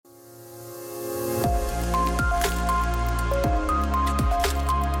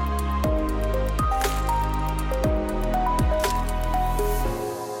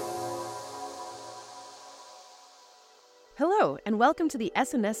welcome to the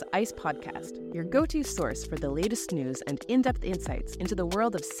SNS ICE podcast, your go-to source for the latest news and in-depth insights into the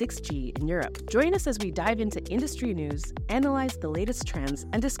world of 6G in Europe. Join us as we dive into industry news, analyze the latest trends,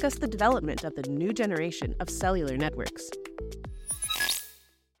 and discuss the development of the new generation of cellular networks.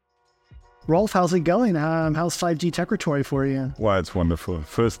 Rolf, how's it going? How's 5G Territory for you? Well, it's wonderful.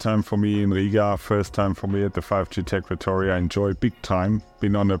 First time for me in Riga, first time for me at the 5G Territory. I enjoy big time.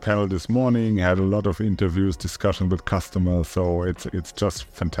 Been on a panel this morning, had a lot of interviews, discussion with customers, so it's just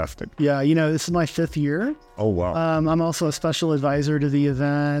fantastic. Yeah, this is my 5th year. Oh, wow. I'm also a special advisor to the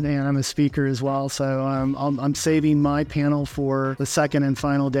event, and I'm a speaker as well, so I'm saving my panel for the second and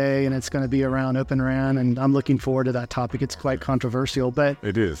final day, and it's going to be around Open RAN, and I'm looking forward to that topic. It's quite controversial, but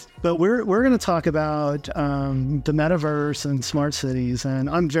it is. But we're going to talk about the Metaverse and smart cities, and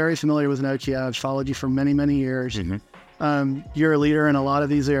I'm very familiar with Nokia. I've followed you for many, many years. Mm-hmm. You're a leader in a lot of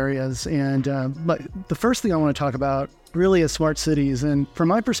these areas, and but the first thing I want to talk about really is smart cities. And from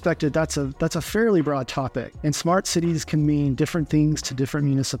my perspective, that's a fairly broad topic. And smart cities can mean different things to different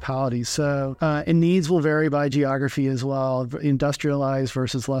municipalities. So, and needs will vary by geography as well, industrialized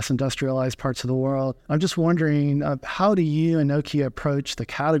versus less industrialized parts of the world. I'm just wondering, how do you and Nokia approach the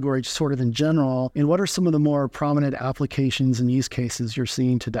category sort of in general? And what are some of the more prominent applications and use cases you're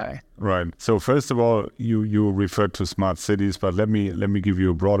seeing today? Right. So first of all, you referred to smart cities, but let me give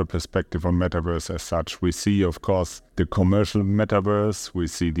you a broader perspective on Metaverse as such. We see, of course, the commercial Metaverse, we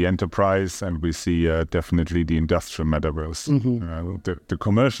see the enterprise, and we see definitely the industrial Metaverse. Mm-hmm. The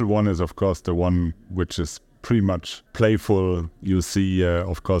commercial one is, of course, the one which is pretty much playful. You see,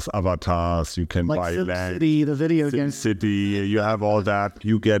 of course, avatars. You can buy land. City, the video game. City, you have all that.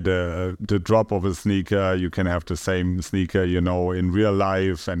 You get the drop of a sneaker. You can have the same sneaker, in real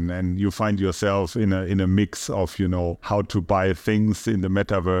life, and you find yourself in a mix of, how to buy things in the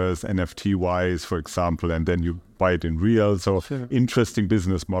metaverse, NFT wise, for example, and then you buy it in real. So sure. Interesting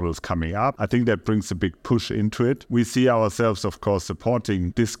business models coming up. I think that brings a big push into it. We see ourselves, of course,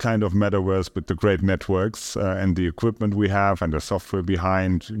 supporting this kind of metaverse with the great networks and the equipment we have and the software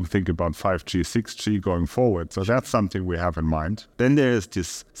behind. You think about 5G, 6G going forward. So that's something we have in mind. Then there is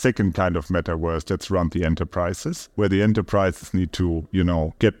this second kind of metaverse that's around the enterprises, where the enterprises need to,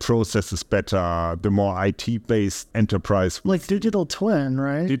 get processes better, the more IT-based enterprise. Like digital twin,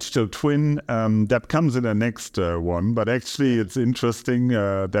 right? Digital twin, that comes in the next one, but actually it's interesting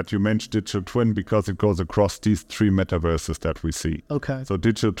that you mentioned digital twin because it goes across these 3 metaverses that we see. Okay. So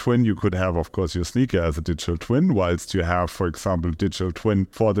digital twin, you could have, of course, your sneaker as a digital twin, whilst you have, for example, digital twin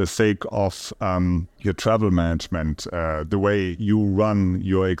for the sake of your travel management, the way you run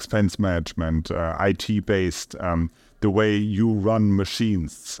your expense management, IT-based, the way you run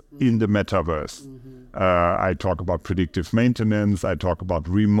machines in the metaverse. Mm-hmm. I talk about predictive maintenance, I talk about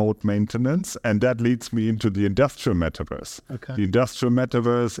remote maintenance, and that leads me into the industrial metaverse. Okay. The industrial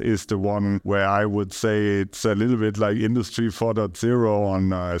metaverse is the one where I would say it's a little bit like Industry 4.0 on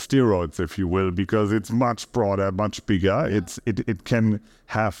steroids, if you will, because it's much broader, much bigger. Yeah. It can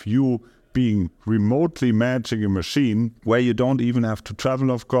have you being remotely managing a machine where you don't even have to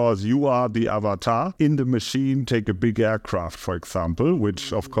travel, of course. You are the avatar in the machine. Take a big aircraft, for example,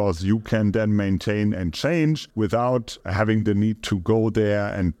 which, of course, you can then maintain and change without having the need to go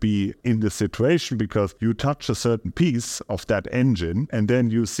there and be in the situation, because you touch a certain piece of that engine and then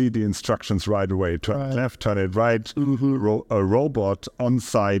you see the instructions right away. Turn it left, turn it right. Mm-hmm. A robot on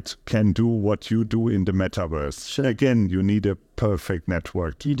site can do what you do in the metaverse. Sure. Again, you need a perfect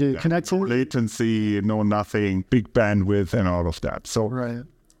network. You do. Connect latency, no nothing, big bandwidth and all of that. So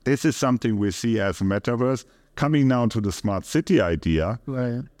This is something we see as a metaverse. Coming now to the smart city idea,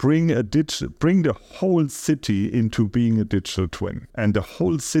 bring the whole city into being a digital twin. And the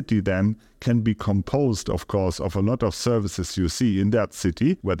whole city then can be composed, of course, of a lot of services you see in that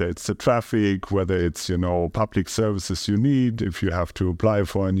city, whether it's the traffic, whether it's, public services you need, if you have to apply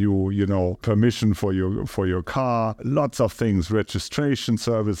for a new, permission for your car, lots of things, registration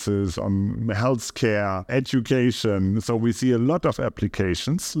services, on healthcare, education. So we see a lot of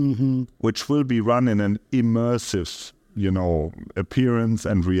applications which will be run in an immersive, appearance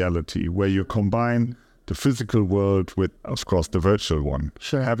and reality, where you combine the physical world with, of course, the virtual one.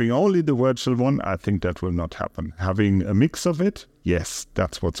 Sure. Having only the virtual one, I think that will not happen. Having a mix of it, yes,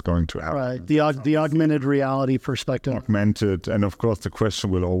 that's what's going to happen. Right, the augmented reality perspective. Augmented, and of course the question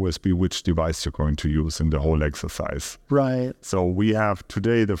will always be which device you're going to use in the whole exercise. Right. So we have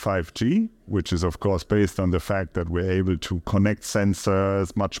today the 5G, which is of course based on the fact that we're able to connect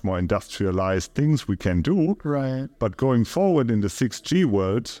sensors, much more industrialized things we can do. Right. But going forward in the 6G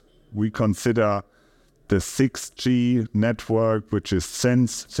world, we consider the 6G network, which is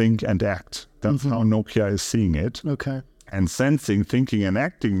sense, think, and act. That's how Nokia is seeing it. Okay. And sensing, thinking, and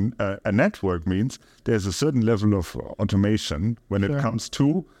acting a network means there's a certain level of automation when it comes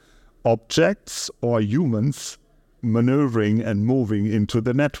to objects or humans maneuvering and moving into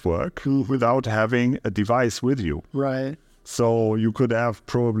the network without having a device with you. Right. So you could have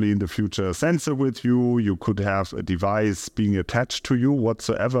probably in the future a sensor with you, you could have a device being attached to you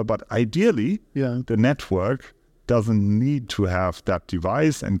whatsoever, but ideally the network doesn't need to have that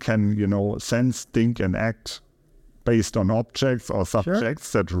device and can, sense, think, and act based on objects or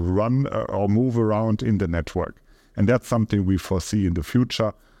subjects that run or move around in the network. And that's something we foresee in the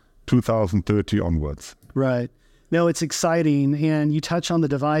future, 2030 onwards. Right. No, it's exciting. And you touch on the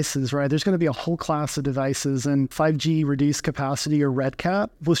devices, right? There's going to be a whole class of devices, and 5G reduced capacity or RedCap.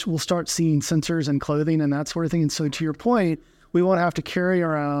 We'll start seeing sensors and clothing and that sort of thing. And so to your point, we won't have to carry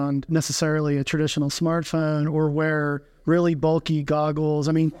around necessarily a traditional smartphone or wear really bulky goggles.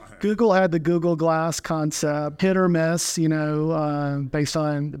 I mean, Google had the Google Glass concept, hit or miss, based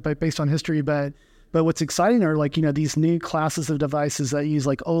on history. But what's exciting are these new classes of devices that use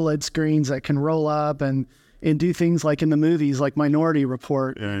like OLED screens that can roll up and do things like in the movies, like Minority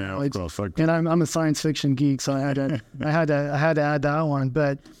Report. Yeah, of course. And I'm a science fiction geek, so I had to add that one.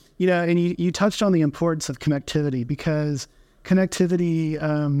 But and you touched on the importance of connectivity, because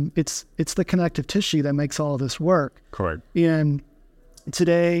connectivity, it's the connective tissue that makes all of this work. Correct. And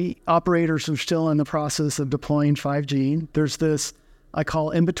today, operators are still in the process of deploying 5G. There's this, I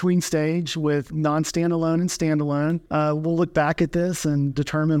call, in-between stage with non-standalone and standalone. We'll look back at this and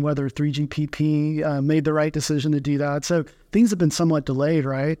determine whether 3GPP made the right decision to do that. So things have been somewhat delayed,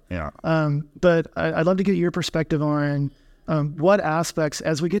 right? Yeah. But I'd love to get your perspective on what aspects,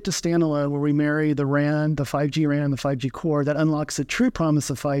 as we get to standalone, where we marry the RAN, the 5G RAN, the 5G core, that unlocks the true promise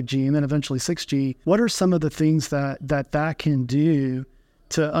of 5G and then eventually 6G. What are some of the things that can do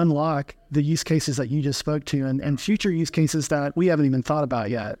to unlock the use cases that you just spoke to and future use cases that we haven't even thought about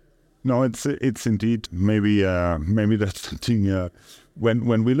yet? No, it's indeed maybe that's something.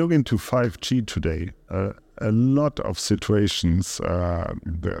 When we look into 5G today, a lot of situations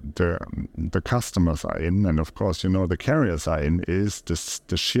the customers are in, and of course the carriers are in, is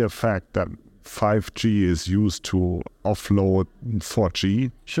the sheer fact that 5G is used to offload 4G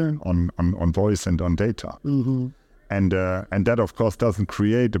on voice and on data. Mm-hmm. And that of course doesn't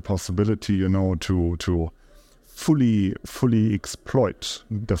create the possibility to fully exploit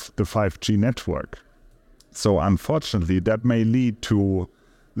the 5G network. So unfortunately, that may lead to,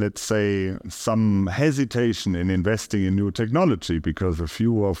 let's say, some hesitation in investing in new technology, because a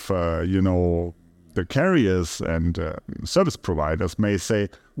few of the carriers and service providers may say,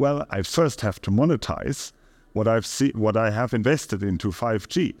 well, I first have to monetize what I have invested into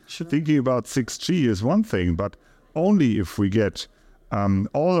 5G. Sure. Thinking about 6G is one thing, but only if we get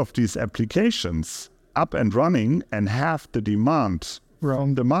all of these applications up and running and have the demand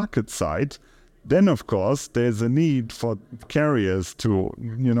from the market side, then of course there's a need for carriers to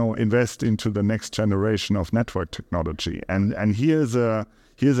invest into the next generation of network technology. And here's a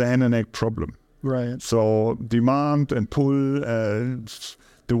hen and egg problem. Right. So demand and pull, the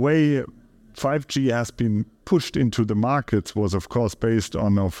way 5G has been pushed into the markets was, of course, based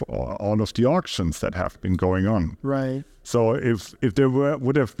on all of the auctions that have been going on. Right. So if there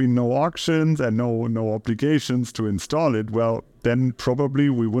would have been no auctions and no obligations to install it, well, then probably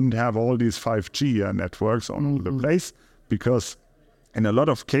we wouldn't have all these 5G networks on the place, because in a lot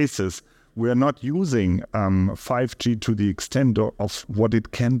of cases we are not using 5G to the extent of what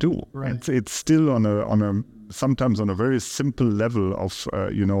it can do. Right. It's still sometimes on a very simple level of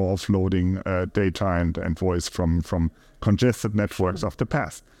offloading data and voice from congested networks of the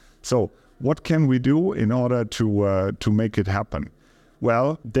past. So what can we do in order to make it happen?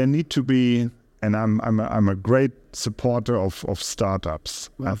 Well, there need to be, and I'm a great supporter of startups.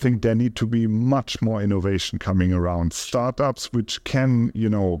 I think there need to be much more innovation coming around. Startups which can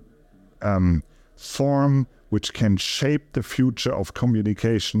form, which can shape the future of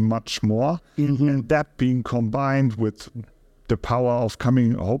communication much more, and that being combined with the power of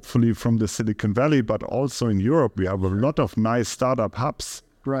coming hopefully from the Silicon Valley, but also in Europe we have a lot of nice startup hubs,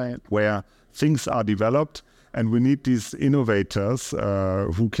 right, where things are developed, and we need these innovators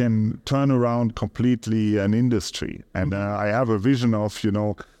who can turn around completely an industry. And I have a vision of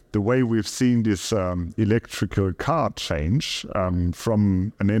the way we've seen this electrical car change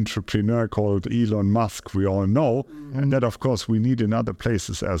from an entrepreneur called Elon Musk, we all know, and that of course we need in other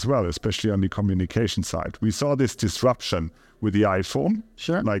places as well, especially on the communication side. We saw this disruption with the iPhone,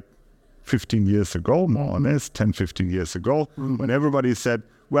 like 15 years ago, more or less, 10, 15 years ago, when everybody said,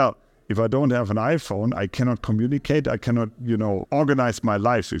 well, If I don't have an iPhone, I cannot communicate. I cannot, organize my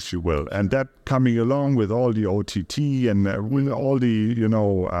life, if you will. And that coming along with all the OTT and with all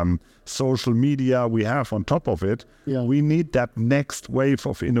the, social media we have on top of it, we need that next wave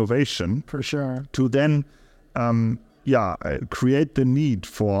of innovation. For sure. To then, create the need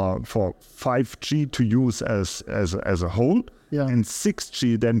for 5G to use as a whole, and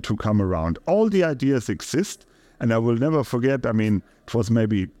 6G then to come around. All the ideas exist, and I will never forget, it was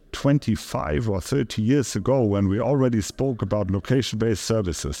maybe 25 or 30 years ago when we already spoke about location-based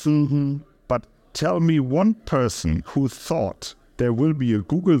services. Mm-hmm. But tell me one person who thought there will be a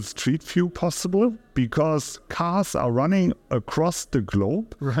Google Street View possible because cars are running across the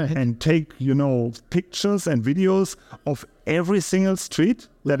globe and take, pictures and videos of every single street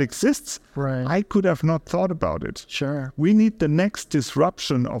that exists. Right. I could have not thought about it. Sure. We need the next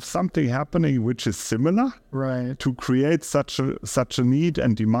disruption of something happening which is similar to create such a need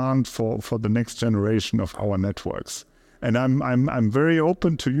and demand for the next generation of our networks. And I'm very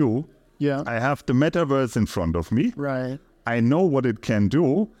open to you. Yeah. I have the Metaverse in front of me. Right. I know what it can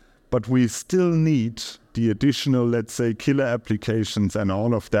do, but we still need the additional, let's say, killer applications and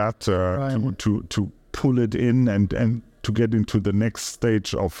all of that to pull it in and to get into the next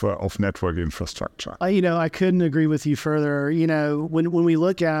stage of network infrastructure. I couldn't agree with you further. When we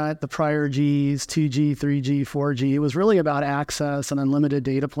look at the prior Gs, 2G, 3G, 4G, it was really about access and unlimited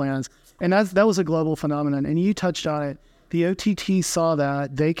data plans. And that was a global phenomenon. And you touched on it. The OTT saw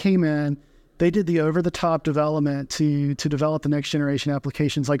that. They came in. They did the over-the-top development to develop the next generation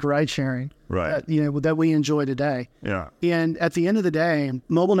applications like ride-sharing, that we enjoy today. Yeah. And at the end of the day,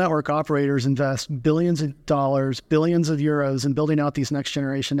 mobile network operators invest billions of dollars, billions of euros in building out these next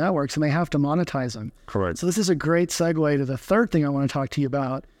generation networks, and they have to monetize them. Correct. So this is a great segue to the third thing I want to talk to you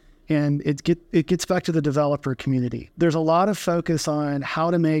about, and it gets back to the developer community. There's a lot of focus on how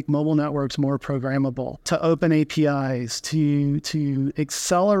to make mobile networks more programmable, to open APIs, to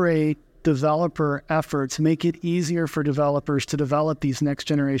accelerate developer efforts, make it easier for developers to develop these next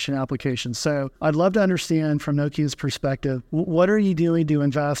generation applications. So I'd love to understand from Nokia's perspective, what are you doing to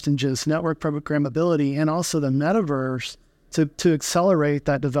invest in just network programmability and also the metaverse to accelerate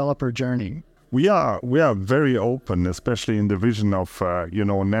that developer journey? We are very open, especially in the vision of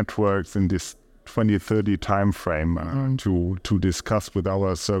networks in this 2030 timeframe to discuss with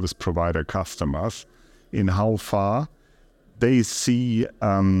our service provider customers in how far they see,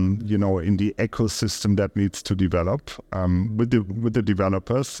 in the ecosystem that needs to develop with the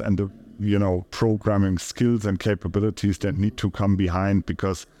developers and the, programming skills and capabilities that need to come behind,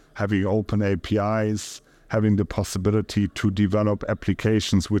 because having open APIs, having the possibility to develop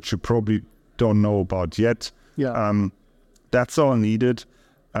applications which you probably don't know about yet, that's all needed.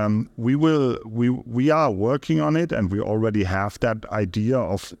 We are working on it, and we already have that idea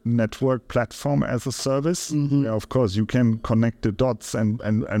of network platform as a service. Mm-hmm. Of course, you can connect the dots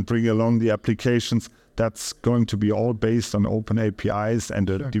and bring along the applications. That's going to be all based on open APIs and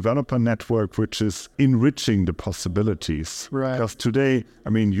a developer network which is enriching the possibilities. Right. Because today,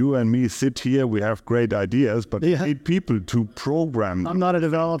 you and me sit here, we have great ideas, but we need people to program them. I'm not a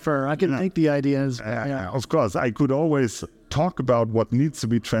developer. I can think the ideas. Of course, I could always talk about what needs to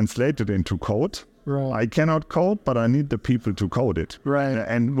be translated into code. Right. I cannot code, but I need the people to code it. Right.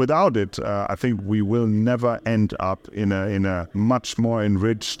 And without it, I think we will never end up in a much more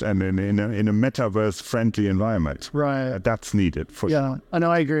enriched and in a metaverse-friendly environment. Right. That's needed for sure. Yeah, I know,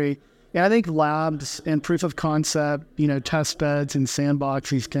 I agree. Yeah, I think labs and proof of concept, test beds and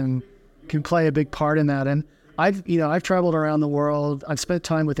sandboxes can play a big part in that. And I've traveled around the world. I've spent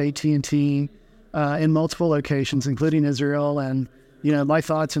time with AT&T in multiple locations, including Israel, and my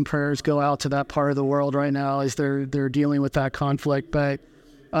thoughts and prayers go out to that part of the world right now as they're dealing with that conflict. But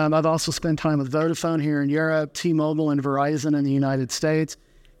I've also spent time with Vodafone here in Europe, T-Mobile and Verizon in the United States,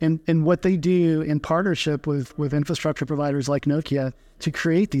 and what they do in partnership with infrastructure providers like Nokia to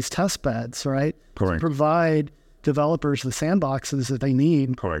create these test beds, right? Correct. To provide developers the sandboxes that they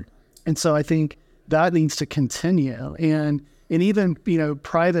need. Correct. And so I think that needs to continue. And even,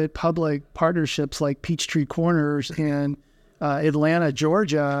 private public partnerships like Peachtree Corners and Atlanta,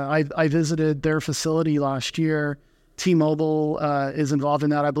 Georgia, I visited their facility last year. T-Mobile is involved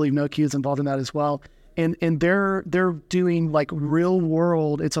in that. I believe Nokia is involved in that as well. And they're doing like real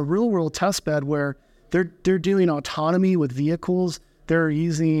world. It's a real world test bed where they're doing autonomy with vehicles. They're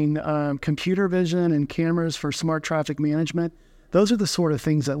using computer vision and cameras for smart traffic management. Those are the sort of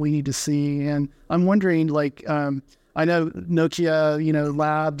things that we need to see. And I'm wondering, I know Nokia,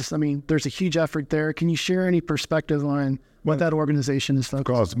 labs. There's a huge effort there. Can you share any perspective on what that organization is focused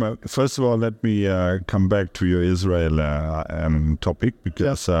on? Of course. First of all, let me come back to your Israel topic,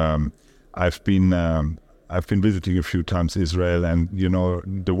 because I've been visiting a few times Israel, and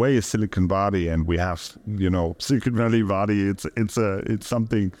the way is Silicon Valley, and we have Silicon Valley. It's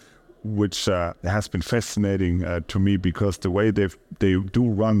something which has been fascinating to me, because the way they do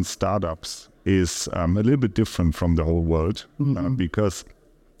run startups is a little bit different from the whole world, because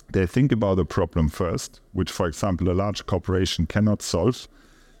they think about the problem first, which, for example, a large corporation cannot solve.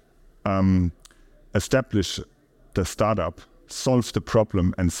 Establish the startup, solve the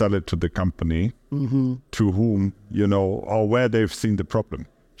problem, and sell it to the company to whom, or where they've seen the problem.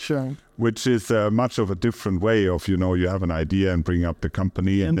 Sure. Which is much of a different way of, you have an idea and bring up the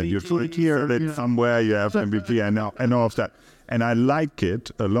company, and then you sell it somewhere, you have MVP and all of that. And I like it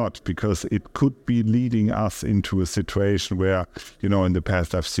a lot, because it could be leading us into a situation where, in the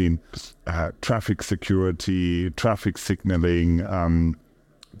past I've seen traffic security, traffic signaling,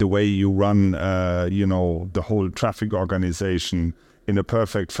 the way you run, the whole traffic organization in a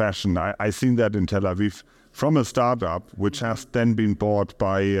perfect fashion. I seen that in Tel Aviv from a startup, which has then been bought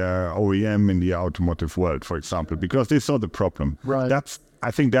by OEM in the automotive world, for example, because they saw the problem. Right.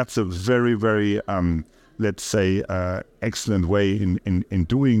 I think that's a very, very let's say, excellent way in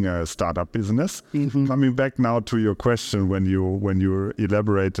doing a startup business. Coming back now to your question, when you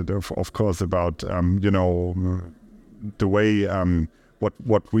elaborated, of course, about the way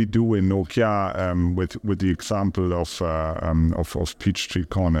what we do in Nokia with the example of Peachtree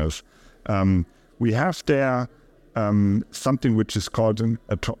Corners, we have there something which is called an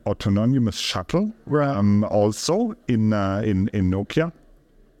autonomous shuttle, also in Nokia.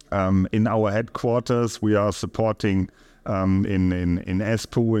 In our headquarters, we are supporting in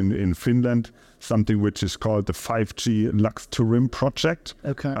Espoo in Finland something which is called the 5G Lux to Rim project.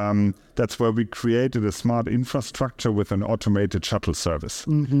 Okay. That's where we created a smart infrastructure with an automated shuttle service.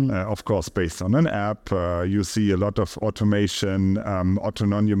 Of course, based on an app. You see a lot of automation,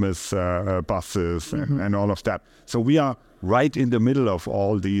 autonomous buses, and all of that. So we are right in the middle of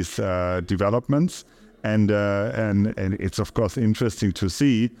all these developments. And it's of course interesting to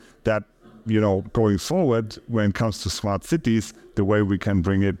see that, going forward when it comes to smart cities, the way we can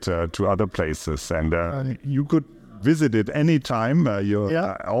bring it to other places. And you could visit it anytime.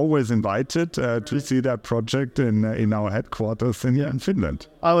 You're always invited to see that project in our headquarters in Finland.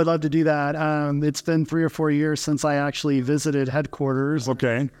 I would love to do that. It's been 3 or 4 years since I actually visited headquarters.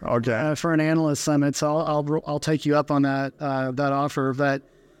 Okay. For an analyst summit, so I'll take you up on that offer. But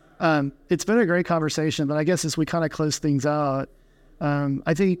it's been a great conversation, but I guess as we kind of close things out,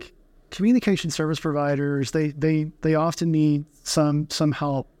 I think communication service providers, they often need some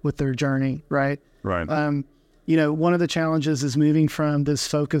help with their journey, right? Right. One of the challenges is moving from this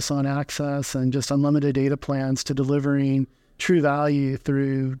focus on access and just unlimited data plans to delivering true value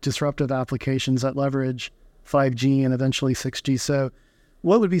through disruptive applications that leverage 5G and eventually 6G. So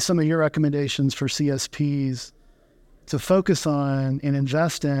what would be some of your recommendations for CSPs to focus on and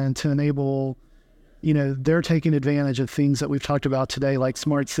invest in to enable, they're taking advantage of things that we've talked about today, like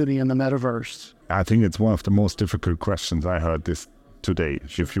smart city and the metaverse? I think it's one of the most difficult questions I heard this today,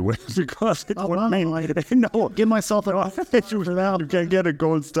 if you will, because it would mean, give myself an offer for that. You can get a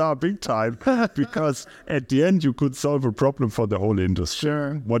gold star big time, because at the end you could solve a problem for the whole industry.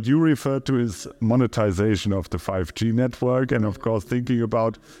 Sure. What you refer to is monetization of the 5G network, and of course thinking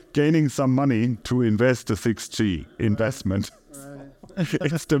about gaining some money to invest the 6G investment. Right.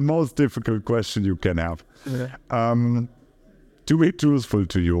 It's the most difficult question you can have. To be truthful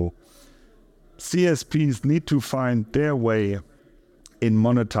to you, CSPs need to find their way in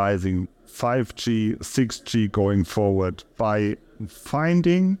monetizing 5G, 6G going forward by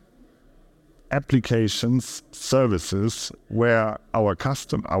finding applications, services where our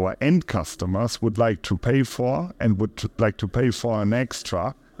end customers would like to pay for, and would like to pay for an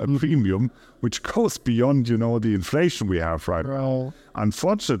extra, a premium, which goes beyond, the inflation we have right now.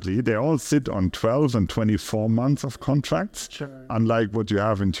 Unfortunately, they all sit on 12 and 24 months of contracts, unlike what you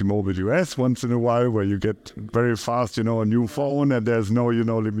have in T-Mobile US once in a while, where you get very fast, a new phone and there's no,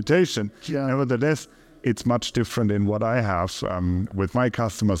 limitation. Nevertheless, it's much different in what I have with my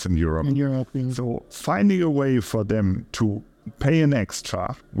customers in Europe. So finding a way for them to pay an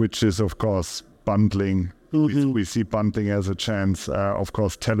extra, which is, of course, bundling. We see bundling as a chance, of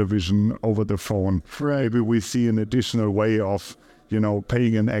course, television over the phone. Right. Maybe we see an additional way of,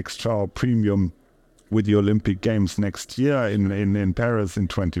 paying an extra or premium with the Olympic Games next year in Paris in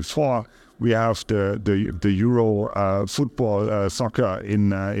 2024. We have the Euro football, soccer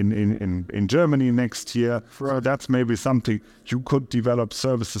in Germany next year. So that's maybe something you could develop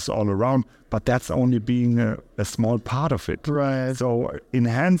services all around, but that's only being a small part of it. Right. So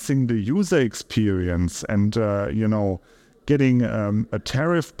enhancing the user experience and, getting a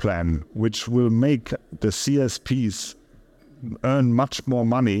tariff plan which will make the CSPs earn much more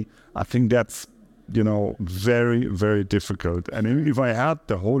money, I think that's, very, very difficult. And if I had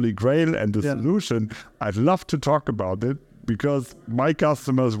the holy grail and the solution, I'd love to talk about it, because my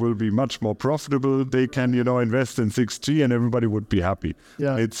customers will be much more profitable. They can, invest in 6G and everybody would be happy.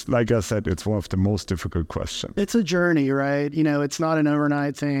 Yeah. It's, like I said, it's one of the most difficult questions. It's a journey, right? It's not an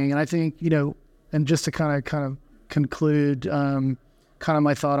overnight thing. And I think, and just to kind of conclude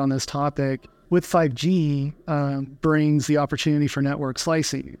my thought on this topic, with 5G brings the opportunity for network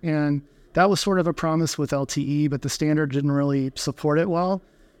slicing. And that was sort of a promise with LTE, but the standard didn't really support it well.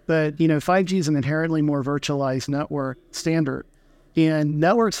 But, 5G is an inherently more virtualized network standard. And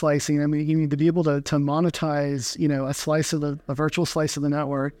network slicing, you need to be able to monetize, a virtual slice of the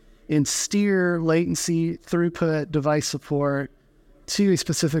network and steer latency, throughput, device support to a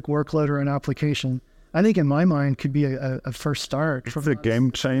specific workload or an application. I think in my mind could be a first start. It's a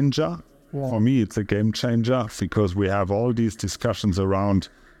game changer. Yeah. For me, it's a game changer, because we have all these discussions around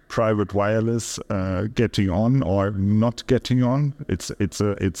private wireless getting on or not getting on.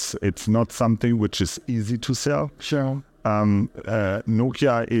 It's not something which is easy to sell. Sure.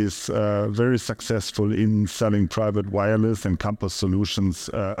 Nokia is very successful in selling private wireless and campus solutions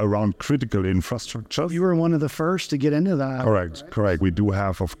around critical infrastructure. You were one of the first to get into that. Correct. We do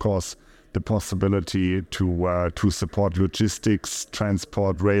have, of course, the possibility to support logistics,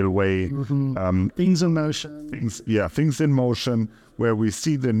 transport, railway. Things in motion. Things in motion, where we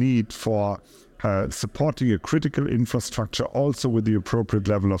see the need for supporting a critical infrastructure also with the appropriate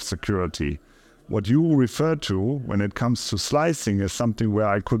level of security. What you refer to when it comes to slicing is something where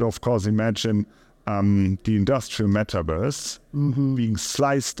I could, of course, imagine the industrial metaverse being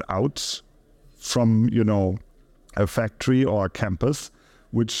sliced out from, a factory or a campus,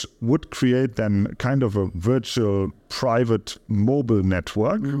 which would create then kind of a virtual private mobile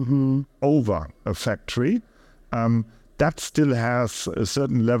network over a factory. That still has a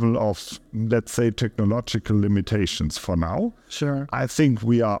certain level of, let's say, technological limitations for now. Sure. I think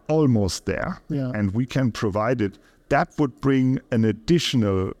we are almost there, and we can provide it. That would bring an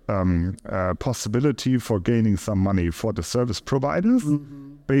additional possibility for gaining some money for the service providers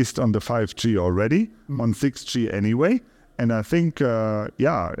based on the 5G already, on 6G anyway. And I think,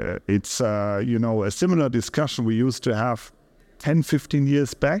 it's, a similar discussion we used to have 10, 15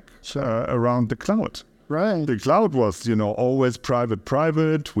 years back around the cloud. Right. The cloud was, always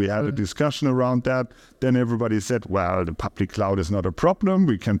private. We had a discussion around that. Then everybody said, well, the public cloud is not a problem.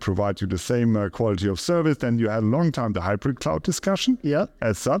 We can provide you the same quality of service. Then you had a long time the hybrid cloud discussion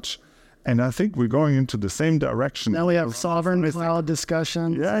as such. And I think we're going into the same direction. Now we have sovereign cloud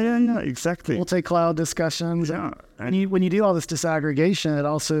discussions. Yeah, exactly. Multi-cloud discussions. Yeah. And when you do all this disaggregation, it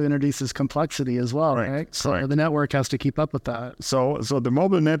also introduces complexity as well, right? So the network has to keep up with that. So the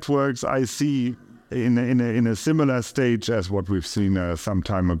mobile networks I see in a similar stage as what we've seen some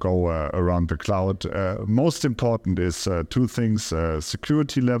time ago around the cloud. Most important is two things: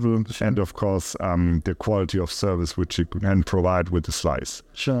 security level and, of course, the quality of service which you can provide with the slice.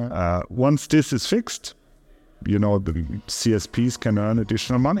 Sure. Once this is fixed, the CSPs can earn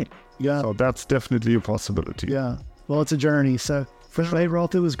additional money. Yeah. So that's definitely a possibility. Yeah. Well, it's a journey. So for today,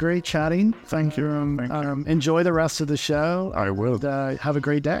 Rolf, it was great chatting. Thank you. Enjoy the rest of the show. I will. And, have a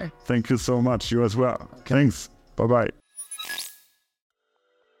great day. Thank you so much. You as well. Okay. Thanks. Bye-bye.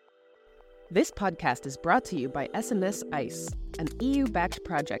 This podcast is brought to you by SMS ICE, an EU-backed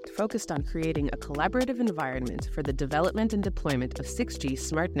project focused on creating a collaborative environment for the development and deployment of 6G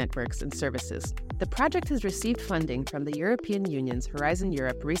smart networks and services. The project has received funding from the European Union's Horizon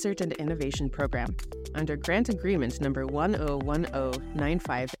Europe Research and Innovation Program under Grant Agreement number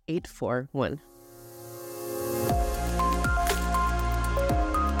 101095841.